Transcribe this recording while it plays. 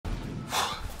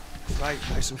Right,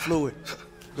 nice and fluid.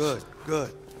 Good,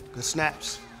 good. Good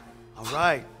snaps. All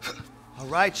right. All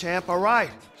right, champ, all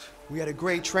right. We had a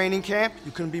great training camp.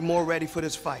 You couldn't be more ready for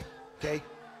this fight, okay?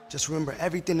 Just remember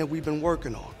everything that we've been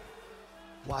working on.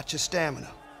 Watch your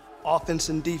stamina, offense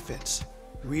and defense.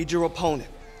 Read your opponent,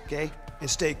 okay? And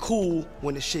stay cool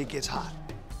when the shit gets hot.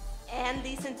 And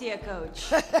listen to your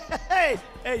coach. Hey,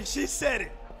 she said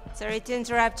it. Sorry to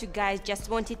interrupt you guys, just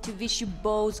wanted to wish you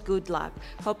both good luck.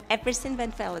 Hope everything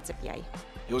went well at ZPI.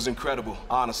 It was incredible,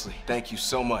 honestly. Thank you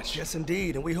so much. Yes,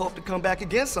 indeed, and we hope to come back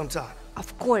again sometime.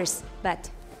 Of course, but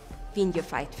win your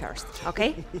fight first,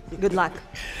 okay? Good luck.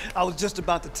 I was just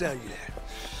about to tell you that.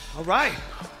 All right,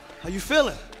 how you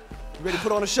feeling? You ready to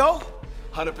put on a show?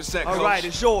 100%, Coach. All right,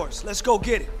 it's yours. Let's go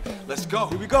get it. Let's go.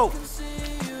 Here we go.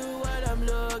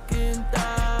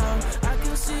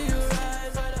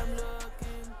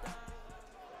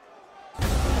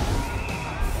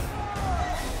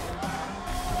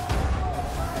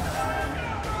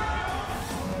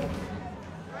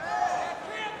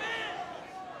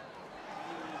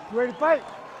 You ready to fight?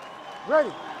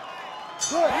 Ready.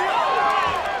 Good.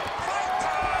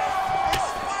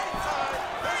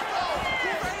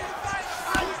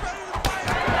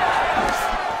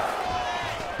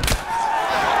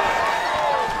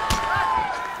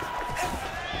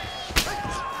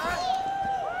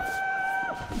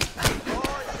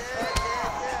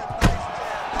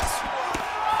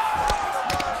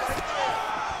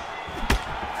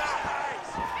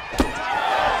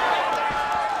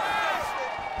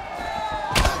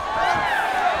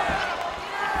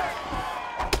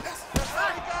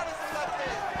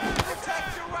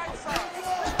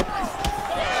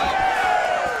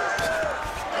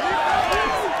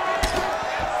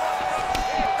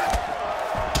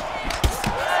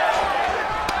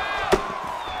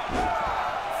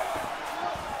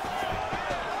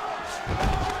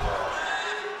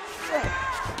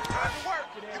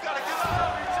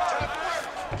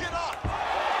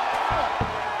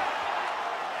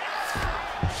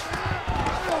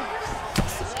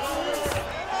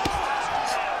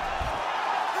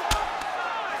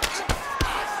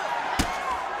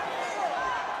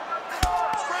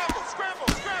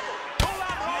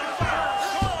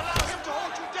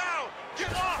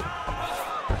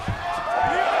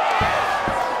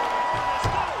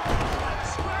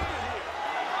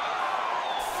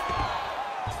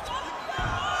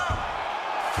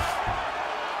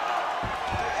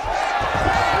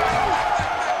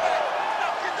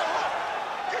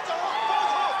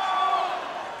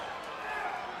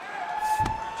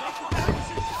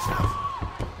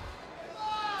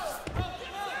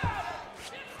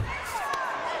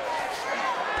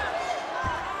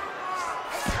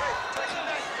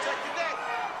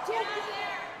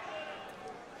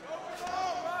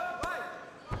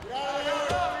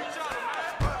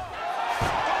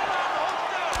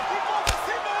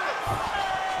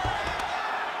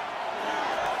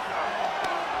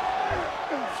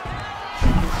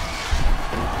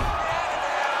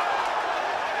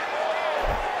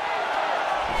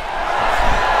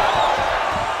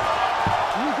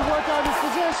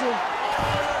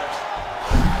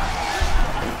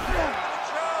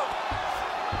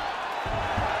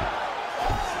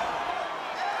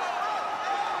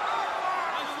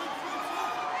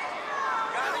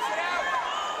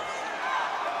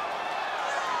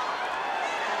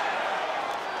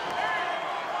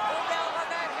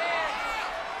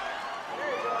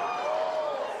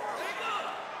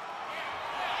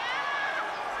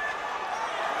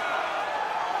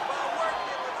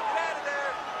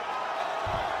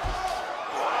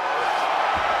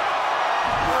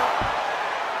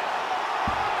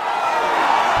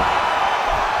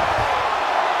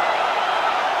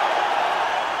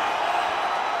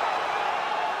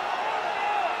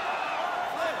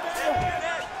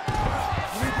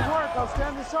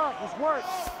 Stand this up. Let's work.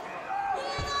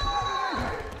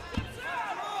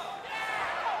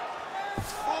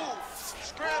 Move.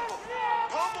 Scramble.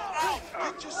 Pummel out.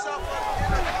 Get yourself up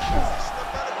in a position, a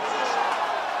better position.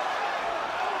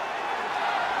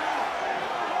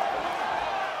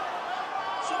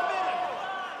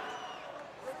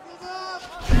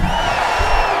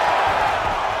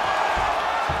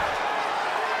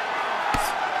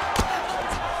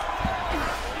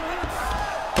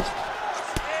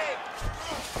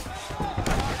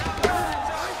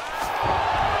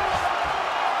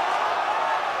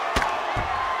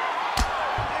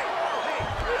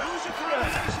 Use your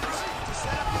combinations to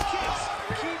set up your kicks.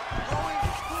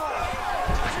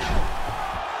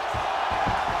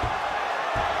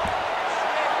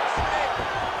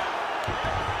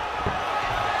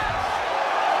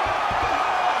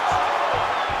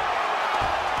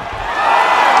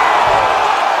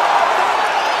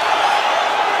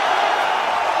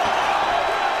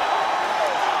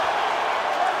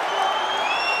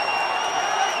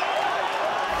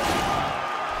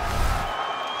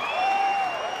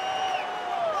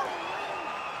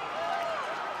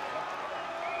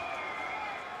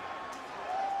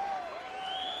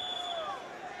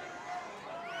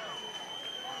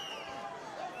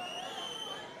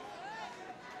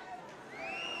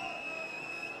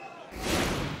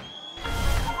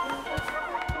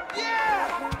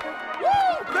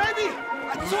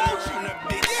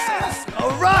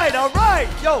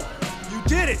 right, yo, you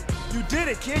did it. You did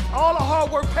it, kid. All the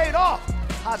hard work paid off.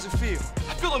 How's it feel?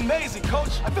 I feel amazing,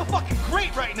 Coach. I feel fucking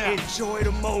great right now. Enjoy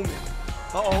the moment.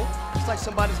 Uh-oh, it's like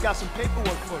somebody's got some paperwork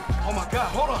for you. Oh my God,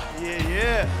 hold on.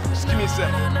 Yeah. Just give me a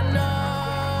sec. I'm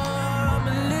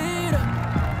a leader.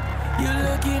 You're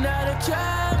looking at a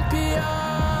champion.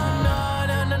 I'm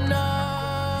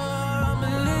a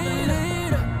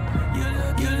leader.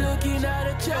 You're looking at a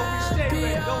Yo, we stay ready.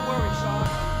 champion. Don't worry, Sean.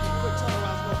 Quick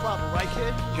turnaround's no problem, right,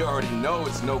 kid? You already know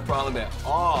it's no problem at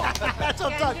all. That's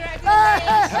what I'm talking.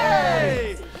 Congratulations.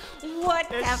 Hey! What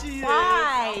There a she is.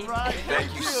 fight! All right.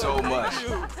 Thank you so much.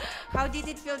 How did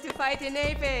it feel to fight in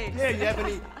Apex? Yeah, you have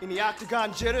any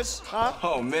octagon jitters, huh?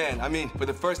 Oh man, I mean, for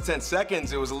the first 10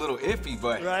 seconds, it was a little iffy,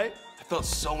 but Right? I felt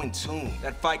so in tune.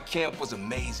 That fight camp was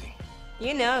amazing.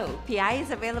 You know, PI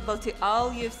is available to all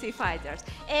UFC fighters.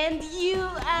 And you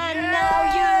are now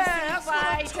Yeah, UFC that's what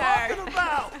I'm fighter. talking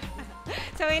about.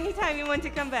 So anytime you want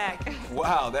to come back.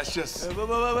 Wow, that's just... Slow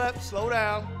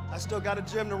down. I still got a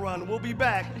gym to run. We'll be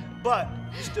back, but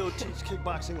we still teach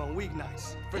kickboxing on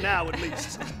weeknights. For now, at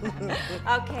least.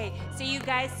 Okay, see you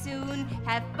guys soon.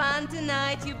 Have fun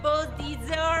tonight. You both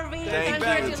deserve it. Thank you,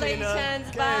 Congratulations.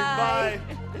 Okay, Bye.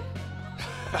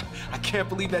 I can't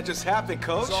believe that just happened,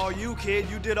 Coach. It's all you, kid.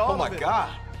 You did all Oh my of it. God.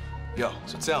 Yo,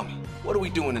 so tell me, what are we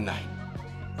doing tonight?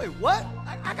 Wait, what?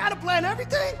 I gotta plan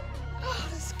everything? Oh,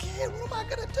 this kid, what am I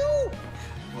gonna do?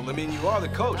 Well, I mean, you are the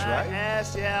coach, right?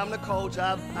 Yes, yeah, I'm the coach.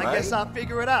 I Right? guess I'll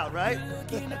figure it out, right?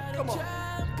 Come on.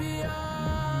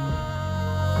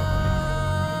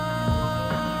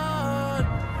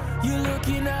 You're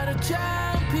looking at a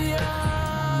champion.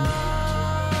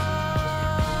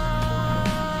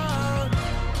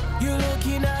 You're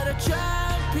looking at a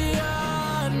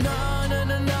champion. No.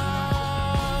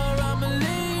 I'm a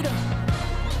leader.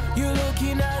 You're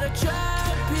looking at a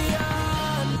champion.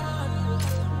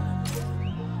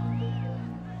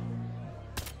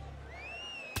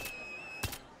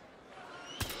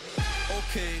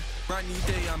 Okay, brand new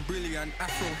day, I'm brilliant.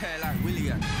 Afro hair like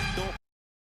William. Don't